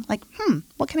interesting. Like,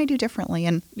 what can I do differently?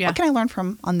 And what can I learn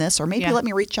from on this? Or maybe let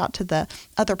me reach out to the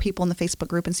other people in the Facebook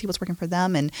group and see what's working for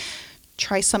them and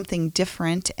try something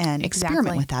different and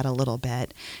experiment with that a little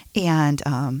bit. And,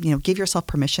 give yourself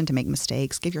permission to make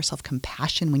mistakes. Give yourself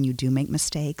compassion when you do make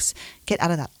mistakes. Get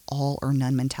out of that all or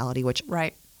none mentality, which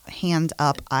hand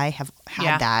up, I have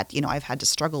had that. I've had to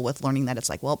struggle with learning that it's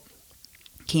like, well,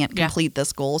 can't complete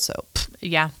this goal, so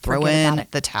throw in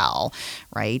the towel,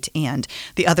 right? And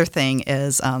the other thing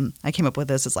is, I came up with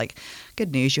this, is like,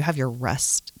 good news, you have the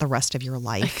rest of your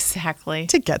life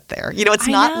to get there. It's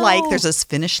not like there's this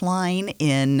finish line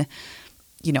in,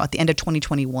 at the end of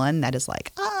 2021 that is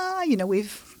like,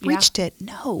 we've reached it.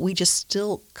 No, we just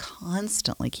still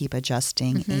constantly keep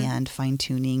adjusting and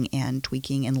fine-tuning and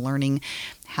tweaking and learning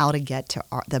how to get to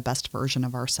the best version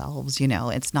of ourselves.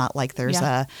 It's not like there's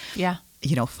a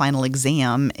final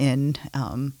exam in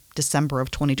December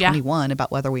of 2021 about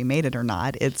whether we made it or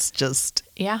not. It's just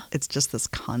this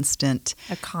constant.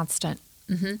 A constant.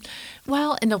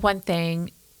 Well, and the one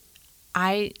thing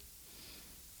I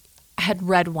had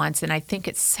read once, and I think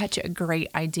it's such a great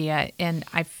idea, and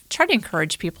I've tried to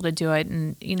encourage people to do it.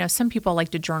 And, some people like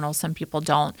to journal, some people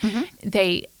don't.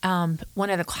 They, one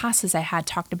of the classes I had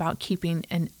talked about keeping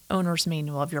an owner's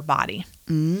manual of your body.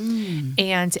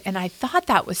 And I thought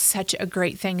that was such a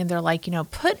great thing. And they're like,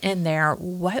 put in there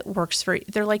what works for you.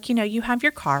 They're like, you have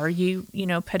your car, you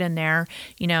put in there,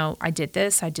 I did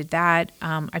this, I did that.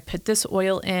 I put this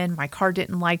oil in, my car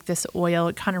didn't like this oil.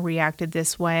 It kind of reacted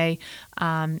this way.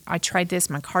 I tried this,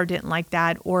 my car didn't like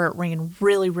that, or it ran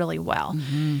really, really well.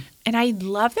 And I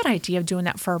love that idea of doing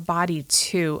that for our body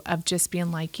too, of just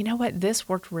being like, you know what, this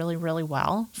worked really, really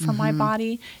well for my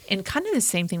body. And kind of the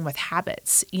same thing with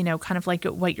habits, kind of like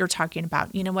what you're talking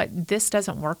about. You know what, this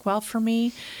doesn't work well for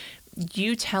me.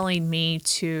 You telling me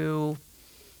to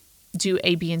do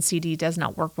A, B, and C, D does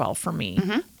not work well for me.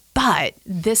 But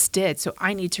this did. So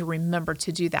I need to remember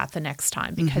to do that the next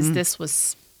time, because this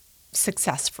was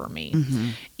success for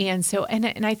me. And so,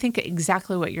 and I think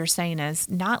exactly what you're saying is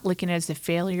not looking at it as a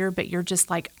failure, but you're just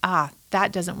like,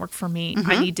 that doesn't work for me.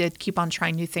 I need to keep on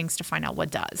trying new things to find out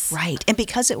what does. Right. And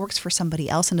because it works for somebody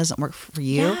else and doesn't work for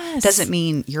you, doesn't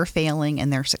mean you're failing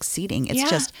and they're succeeding. It's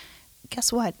just,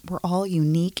 guess what? We're all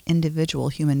unique individual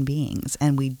human beings,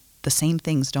 and the same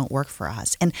things don't work for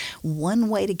us. And one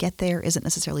way to get there isn't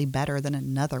necessarily better than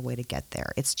another way to get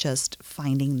there. It's just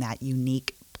finding that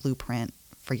unique blueprint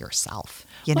for yourself,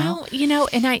 you know? Well,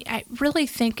 and I really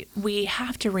think we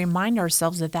have to remind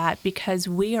ourselves of that, because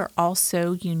we are all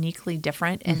so uniquely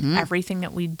different in everything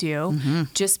that we do.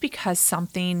 Just because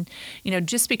something,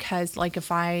 just because, like,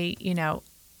 if I,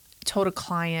 told a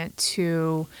client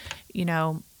to,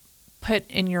 put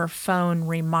in your phone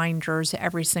reminders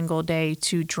every single day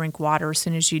to drink water as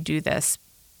soon as you do this,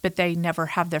 but they never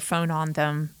have their phone on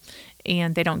them,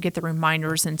 and they don't get the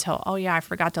reminders until, oh yeah, I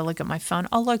forgot to look at my phone.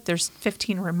 Oh, look, there's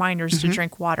 15 reminders to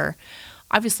drink water.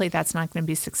 Obviously, that's not going to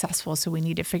be successful, so we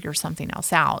need to figure something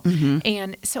else out.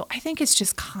 And so I think it's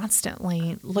just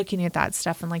constantly looking at that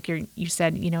stuff, and like you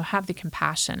said, have the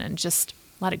compassion and just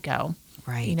let it go.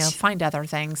 Right. Find other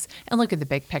things and look at the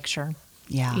big picture.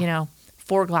 Yeah.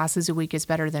 4 glasses a week is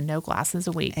better than no glasses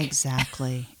a week.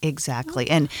 Exactly.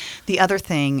 And the other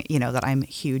thing, that I'm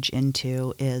huge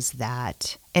into is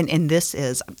that, and this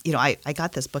is, I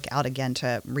got this book out again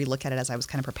to relook at it as I was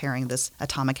kind of preparing this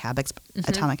Atomic Habits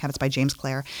by James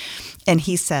Clear. And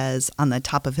he says on the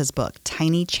top of his book,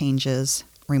 tiny changes,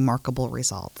 remarkable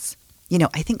results.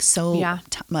 I think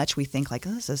much we think like,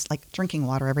 oh, this is like drinking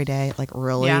water every day. Like,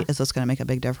 really, is this going to make a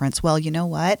big difference? Well, you know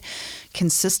what?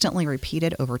 Consistently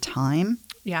repeated over time,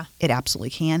 it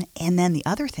absolutely can. And then the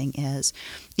other thing is,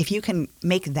 if you can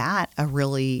make that a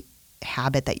really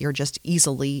habit that you're just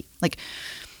easily, like,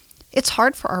 it's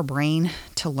hard for our brain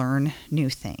to learn new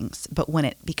things. But when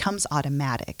it becomes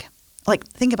automatic, like,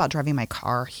 think about driving my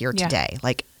car here today.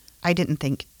 Like, I didn't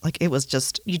think, like, it was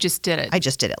just... You just did it. I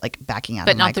just did it, like, backing out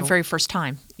but of my... But not the very first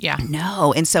time. Yeah.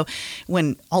 No. And so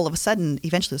when all of a sudden,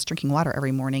 eventually this drinking water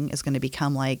every morning is going to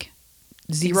become like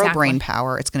zero brain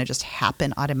power. It's going to just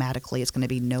happen automatically. It's going to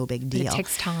be no big deal. It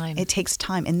takes time. It takes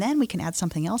time. And then we can add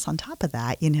something else on top of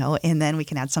that, and then we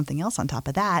can add something else on top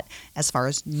of that as far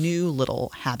as new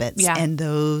little habits. Yeah. And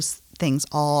those things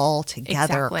all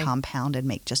together compound and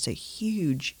make just a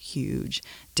huge, huge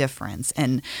difference.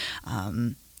 And,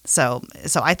 So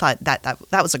I thought that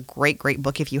was a great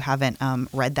book. If you haven't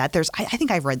read that, I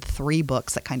think I've read 3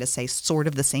 books that kind of say sort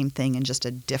of the same thing in just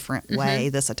a different way.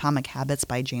 This Atomic Habits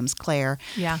by James Clear.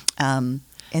 Yeah. And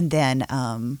then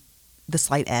The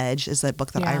Slight Edge is a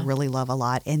book that I really love a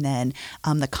lot. And then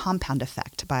The Compound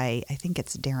Effect by, I think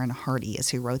it's Darren Hardy is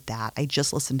who wrote that. I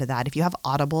just listened to that. If you have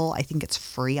Audible, I think it's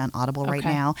free on Audible right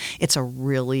now. It's a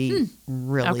really,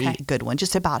 really good one,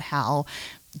 just about how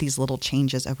these little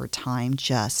changes over time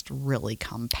just really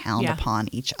compound upon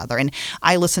each other. And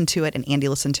I listened to it and Andy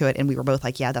listened to it, and we were both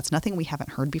like, yeah, that's nothing we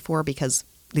haven't heard before, because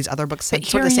these other books said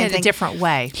sort of the same thing. Hearing it a different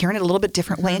way. Hearing it a little bit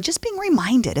different way and just being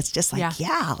reminded. It's just like,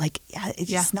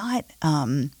 it's just not,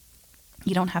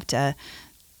 you don't have to,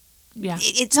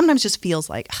 it sometimes just feels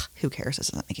like, who cares? This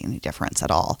isn't making any difference at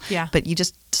all. Yeah. But you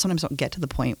just sometimes don't get to the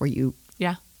point where you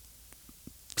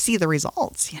see the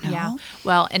results, Yeah.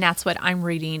 Well, and that's what I'm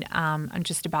reading. I'm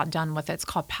just about done with it. It's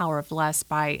called Power of Less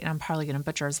by, and I'm probably going to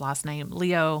butcher his last name,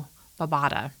 Leo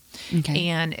Babauta. Okay.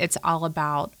 And it's all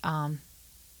about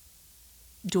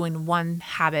doing one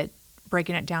habit,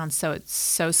 breaking it down so it's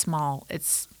so small,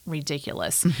 it's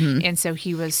ridiculous. And so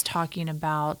he was talking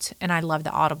about, and I love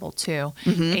the Audible too.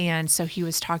 And so he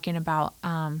was talking about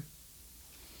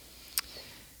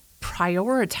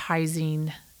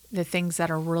prioritizing the things that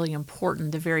are really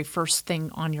important, the very first thing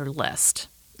on your list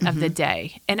of the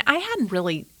day. And I hadn't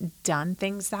really done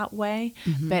things that way,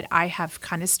 but I have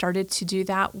kind of started to do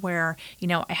that where,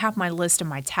 I have my list of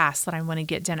my tasks that I want to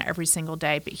get done every single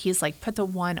day, but he's like, put the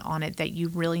one on it that you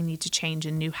really need to change,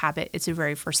 a new habit. It's the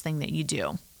very first thing that you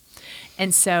do.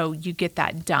 And so you get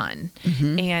that done.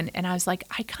 And I was like,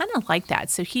 I kind of like that.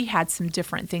 So he had some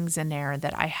different things in there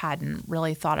that I hadn't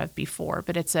really thought of before,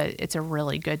 but it's a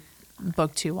really good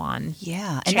book too on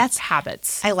and that's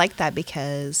habits. I like that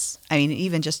because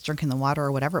even just drinking the water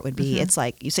or whatever it would be, it's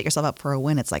like you set yourself up for a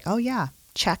win. It's like, oh yeah,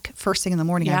 check, first thing in the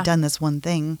morning I've done this one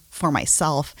thing for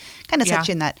myself. Kind of sets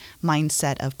you in that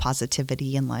mindset of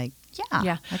positivity and like, Yeah.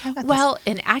 Yeah. I've got Well,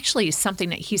 and actually something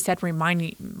that he said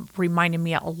reminded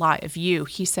me a lot of you.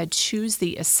 He said, choose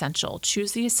the essential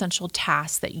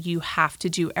tasks that you have to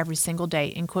do every single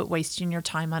day and quit wasting your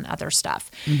time on other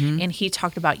stuff. And he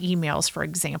talked about emails, for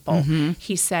example.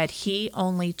 He said he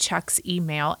only checks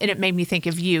email, and it made me think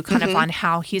of you kind of on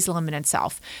how he's limited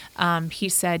self. He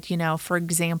said, for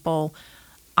example,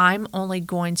 I'm only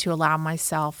going to allow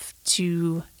myself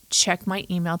to check my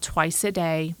email twice a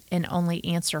day and only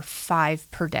answer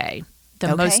 5 per day,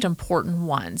 the most important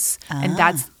ones. And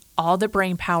that's all the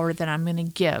brain power that I'm going to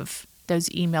give those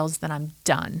emails that I'm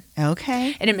done.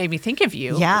 Okay. And it made me think of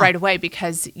you right away,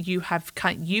 because you've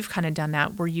kind of done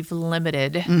that where you've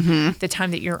limited the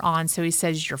time that you're on. So he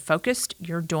says you're focused,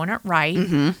 you're doing it right,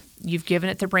 you've given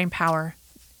it the brain power,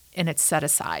 and it's set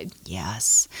aside.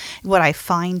 Yes. What I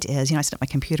find is, I sit at my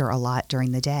computer a lot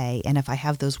during the day, and if I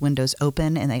have those windows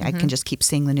open and I can just keep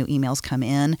seeing the new emails come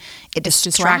in, it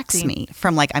distracts me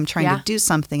from I'm trying to do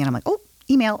something and I'm like, oh,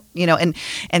 email,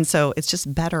 and so it's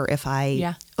just better if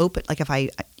I open, if I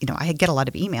get a lot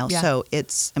of emails. So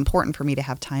it's important for me to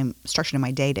have time structured in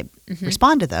my day to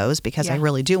respond to those, because I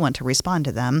really do want to respond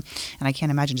to them. And I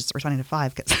can't imagine just responding to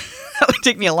 5, because that would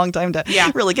take me a long time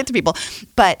to really get to people.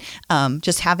 But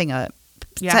just having a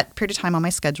set period of time on my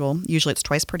schedule, usually it's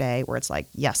twice per day, where it's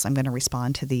yes, I'm going to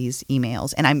respond to these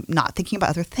emails, and I'm not thinking about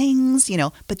other things,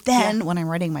 but then when I'm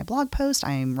writing my blog post, and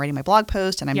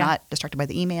I'm not distracted by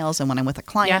the emails. And when I'm with a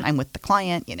client, I'm with the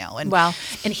client, and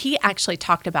and he actually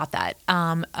talked about that,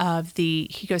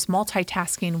 he goes,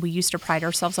 multitasking, we used to pride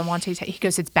ourselves on multitasking. He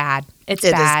goes, it's bad. It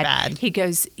is bad. He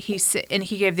goes, and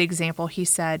he gave the example, he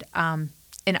said,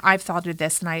 and I've thought of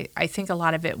this, and I think a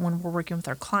lot of it when we're working with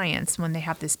our clients, when they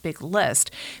have this big list.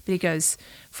 But he goes,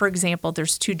 for example,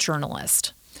 there's 2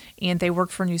 journalists, and they work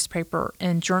for a newspaper.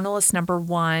 And journalist number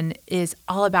 1 is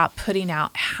all about putting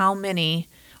out how many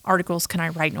articles can I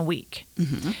write in a week.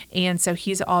 And so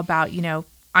he's all about,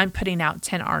 I'm putting out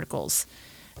 10 articles.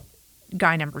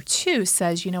 Guy number 2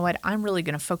 says, you know what, I'm really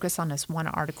going to focus on this one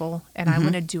article, and I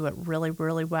want to do it really,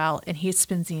 really well. And he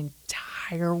spends the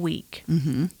entire week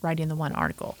writing the one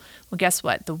article. Well, guess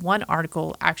what? The one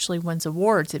article actually wins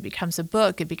awards. It becomes a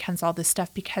book. It becomes all this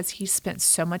stuff, because he spent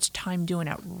so much time doing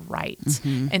it right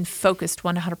and focused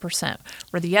 100%.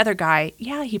 Where the other guy,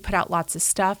 he put out lots of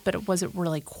stuff, but it wasn't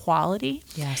really quality.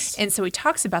 Yes. And so he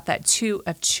talks about that too,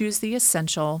 of choose the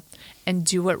essential and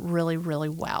do it really, really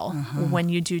well when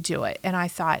you do it. And I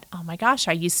thought, oh my gosh,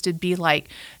 I used to be like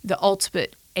the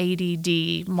ultimate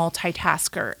ADD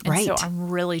multitasker. And so I'm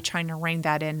really trying to rein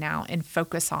that in now and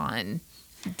focus on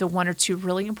the 1 or 2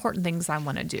 really important things I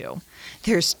want to do.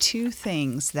 There's 2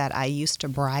 things that I used to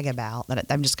brag about that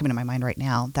I'm just coming to my mind right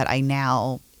now that I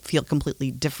now feel completely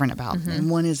different about. And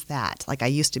one is that, I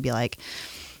used to be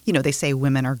they say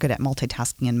women are good at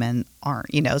multitasking and men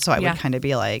aren't, so I would kind of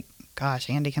be like, gosh,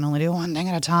 Andy can only do one thing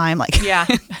at a time.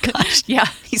 Gosh,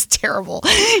 he's terrible.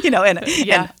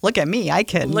 And look at me. I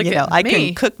can, I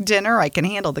can cook dinner. I can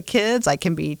handle the kids. I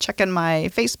can be checking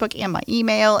my Facebook and my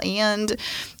email and,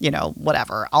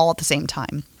 whatever, all at the same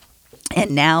time.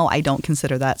 And now I don't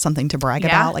consider that something to brag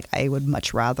about. I would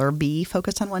much rather be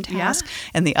focused on one task.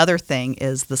 And the other thing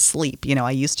is the sleep.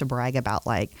 I used to brag about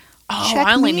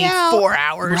I only need 4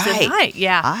 hours a night.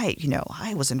 Yeah.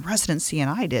 I was in residency and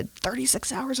I did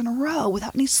 36 hours in a row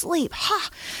without any sleep.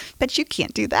 But you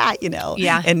can't do that,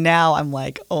 Yeah. And now I'm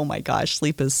like, oh my gosh,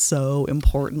 sleep is so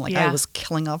important. I was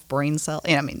killing off brain cells.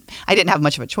 I mean, I didn't have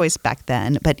much of a choice back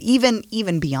then, but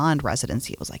even beyond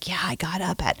residency, it was I got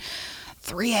up at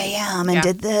 3 a.m. and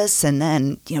did this, and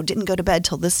then, didn't go to bed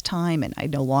till this time, and I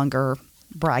no longer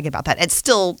brag about that. It's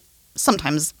still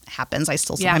sometimes happens. I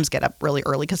still sometimes get up really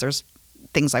early because there's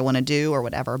things I want to do or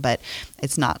whatever, but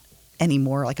it's not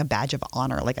anymore a badge of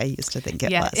honor like I used to think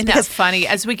it was. And that's funny.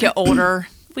 As we get older,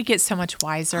 we get so much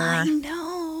wiser. I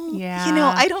know.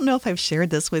 Yeah. I don't know if I've shared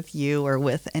this with you or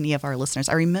with any of our listeners.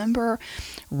 I remember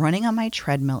running on my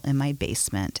treadmill in my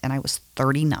basement, and I was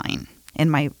 39, and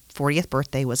my 40th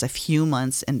birthday was a few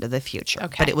months into the future,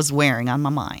 but it was wearing on my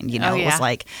mind. It was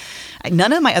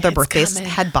none of my other birthdays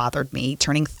had bothered me.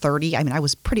 Turning 30, I mean, I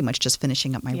was pretty much just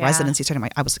finishing up my residency.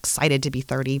 I was excited to be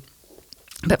 30,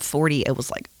 but 40, it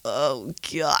was oh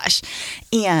gosh.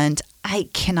 And I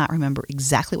cannot remember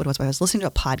exactly what it was, but I was listening to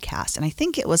a podcast, and I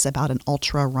think it was about an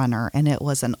ultra runner, and it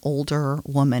was an older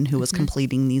woman who was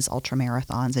completing these ultra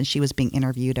marathons, and she was being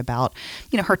interviewed about,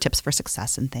 her tips for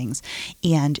success and things.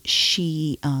 And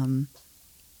she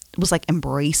was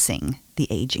embracing the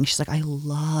aging. She's I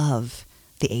love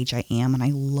the age I am, and I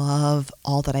love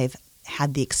all that I've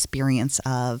had the experience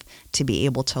of to be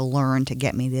able to learn to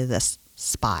get me to this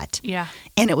spot. Yeah.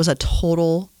 And it was a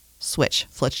total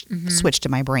switched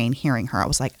in my brain hearing her. I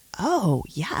was like, oh,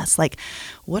 yes. Like,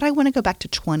 would I want to go back to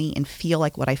 20 and feel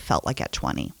like what I felt like at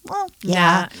 20? Well,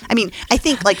 yeah. I mean, I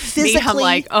think like physically, I'm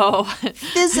like, oh,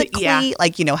 physically,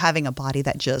 like, having a body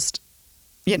that just,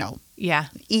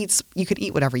 eats, you could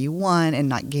eat whatever you want and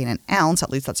not gain an ounce. At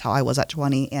least that's how I was at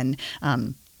 20. And,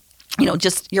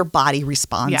 just your body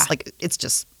responds. Yeah. Like, it's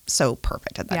just so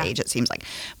perfect at that age, it seems like.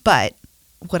 But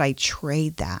would I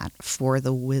trade that for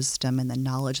the wisdom and the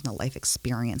knowledge and the life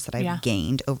experience that I've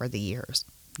gained over the years?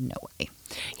 No way.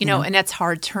 And that's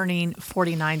hard, turning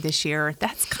 49 this year.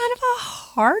 That's kind of a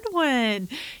hard one,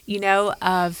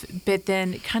 but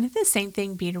then kind of the same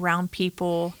thing, being around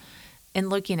people and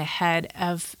looking ahead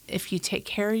of, if you take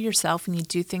care of yourself and you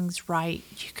do things right,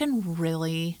 you can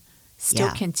really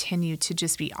still continue to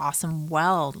just be awesome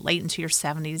late into your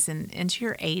 70s and into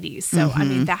your 80s. So, I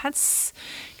mean, that's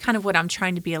kind of what I'm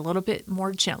trying to be, a little bit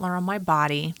more gentler on my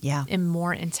body and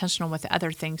more intentional with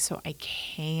other things so I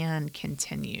can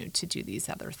continue to do these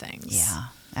other things. Yeah,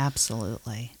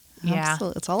 absolutely. Yeah.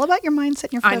 Absolutely. It's all about your mindset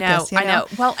and your focus. I know.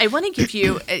 Well, I want to give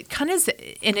you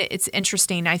it's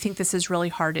interesting. I think this is really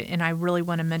hard, and I really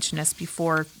want to mention this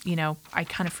before, I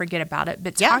kind of forget about it.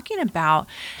 But talking about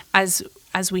as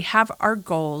we have our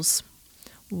goals,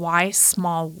 why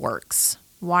small works,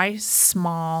 why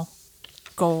small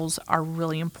goals are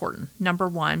really important. Number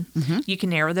one, you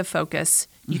can narrow the focus.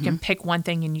 You can pick one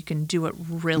thing and you can do it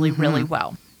really, really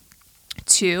well.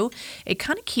 Two, it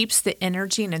kind of keeps the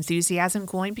energy and enthusiasm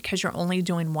going because you're only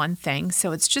doing one thing.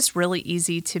 So it's just really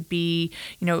easy to be,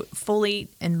 fully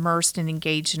immersed and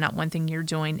engaged in that one thing you're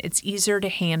doing. It's easier to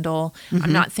handle.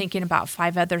 I'm not thinking about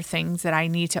 5 other things that I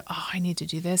need to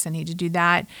do this, I need to do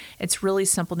that. It's really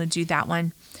simple to do that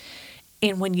one.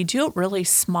 And when you do it really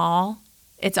small,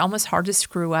 it's almost hard to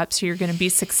screw up. So you're going to be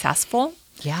successful.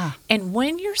 Yeah. And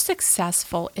when you're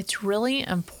successful, it's really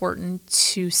important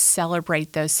to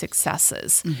celebrate those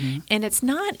successes. And it's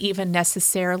not even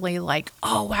necessarily like,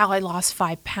 oh, wow, I lost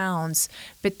 5 pounds,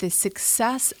 but the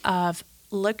success of,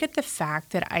 look at the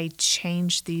fact that I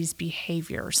changed these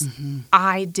behaviors.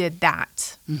 I did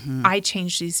that. I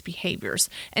changed these behaviors.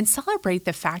 And celebrate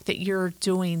the fact that you're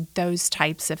doing those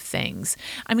types of things.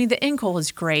 I mean, the end goal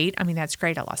is great. I mean, that's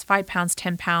great. I lost 5 pounds,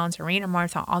 10 pounds, arena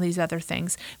marathon, all these other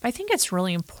things. But I think it's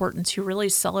really important to really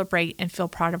celebrate and feel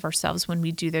proud of ourselves when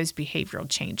we do those behavioral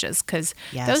changes, because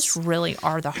those really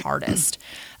are the hardest.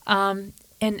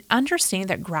 And understand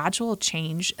that gradual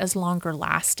change is longer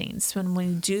lasting. So when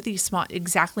we do these small,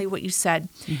 exactly what you said,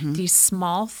 these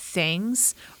small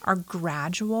things are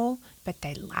gradual, but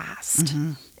they last.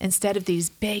 Instead of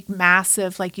these big,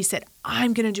 massive, like you said,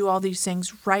 I'm going to do all these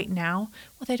things right now.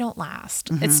 Well, they don't last.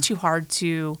 It's too hard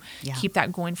to keep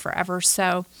that going forever.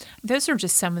 So those are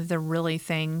just some of the really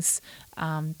things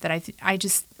that I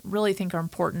just really think are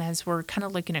important as we're kind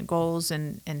of looking at goals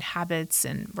and habits,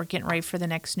 and we're getting ready for the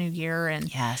next new year.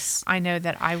 And I know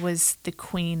that I was the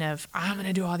queen of, I'm going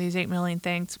to do all these 8 million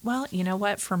things. Well, you know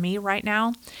what? For me right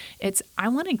now, it's, I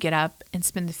want to get up and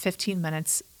spend the 15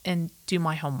 minutes and do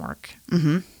my homework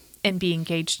and be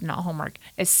engaged in that homework.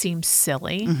 It seems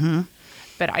silly,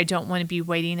 but I don't want to be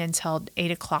waiting until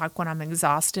 8 o'clock when I'm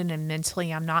exhausted and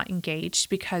mentally I'm not engaged,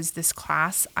 because this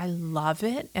class, I love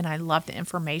it and I love the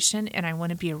information and I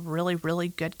want to be a really, really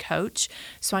good coach.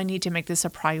 So I need to make this a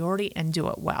priority and do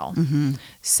it well.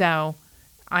 So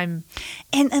I'm...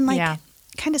 And like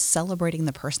kind of celebrating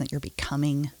the person that you're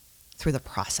becoming through the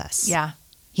process. Yeah.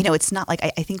 It's not like,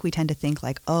 I think we tend to think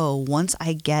like, oh, once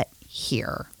I get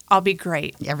here, I'll be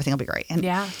great. Everything will be great. And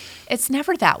it's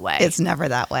never that way. It's never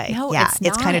that way. No,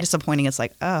 it's kind of disappointing. It's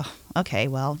like, oh, okay,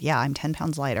 well, I'm 10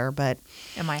 pounds lighter, but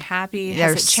am I happy?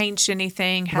 Has it changed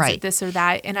anything? Has it this or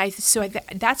that? And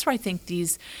that's where I think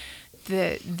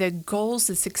the goals,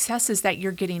 the successes that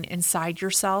you're getting inside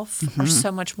yourself are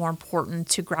so much more important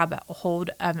to grab a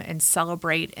hold of and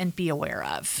celebrate and be aware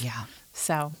of. Yeah.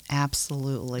 So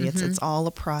absolutely. It's all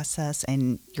a process,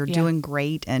 and you're doing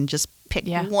great. And just pick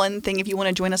one thing. If you want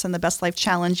to join us on the Best Life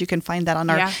Challenge, you can find that on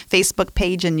our Facebook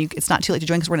page, and it's not too late to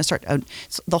join, because we're going to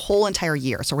start the whole entire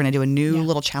year. So we're going to do a new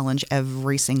little challenge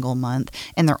every single month,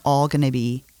 and they're all going to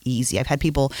be easy. I've had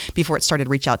people before it started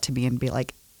reach out to me and be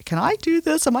like, can I do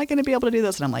this? Am I going to be able to do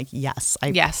this? And I'm like, yes,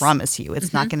 I promise you.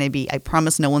 It's not going to be, I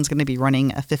promise no one's going to be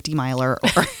running a 50 miler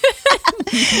or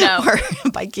or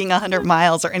biking 100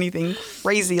 miles or anything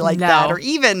crazy like that, or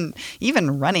even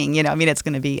running. It's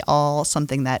going to be all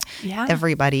something that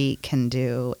everybody can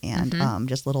do, and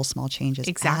just little small changes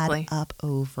add up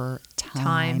over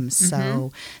time.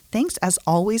 So thanks as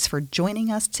always for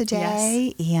joining us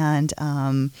today, and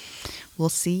we'll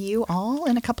see you all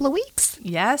in a couple of weeks.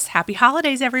 Yes. Happy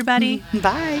holidays, everybody.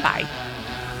 Bye. Bye.